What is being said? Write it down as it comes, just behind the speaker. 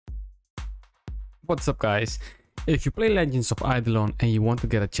What's up guys? If you play Legends of IdleOn and you want to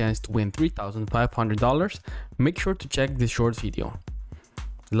get a chance to win $3,500, make sure to check this short video.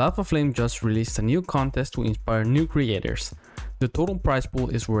 Lavaflame just released a new contest to inspire new creators. The total prize pool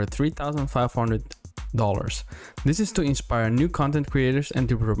is worth $3,500. This is to inspire new content creators and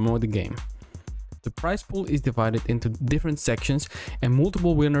to promote the game. The prize pool is divided into different sections and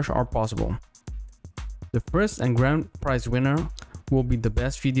multiple winners are possible. The first and grand prize winner will be the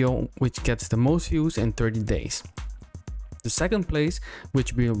best video which gets the most views in 30 days. The second place,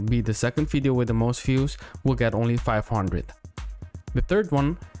 which will be the second video with the most views, will get only 500. The third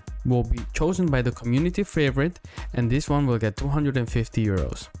one will be chosen by the community favorite and this one will get 250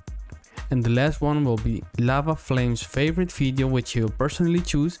 euros. And the last one will be Lavaflame's favorite video which he will personally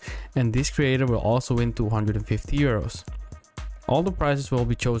choose, and this creator will also win 250 euros. All the prizes will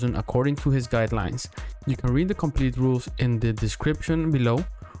be chosen according to his guidelines. You can read the complete rules in the description below,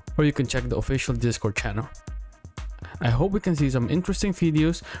 or you can check the official Discord channel. I hope we can see some interesting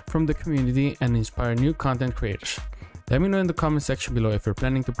videos from the community and inspire new content creators. Let me know in the comment section below if you're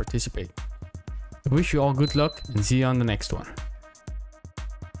planning to participate. I wish you all good luck and see you on the next one.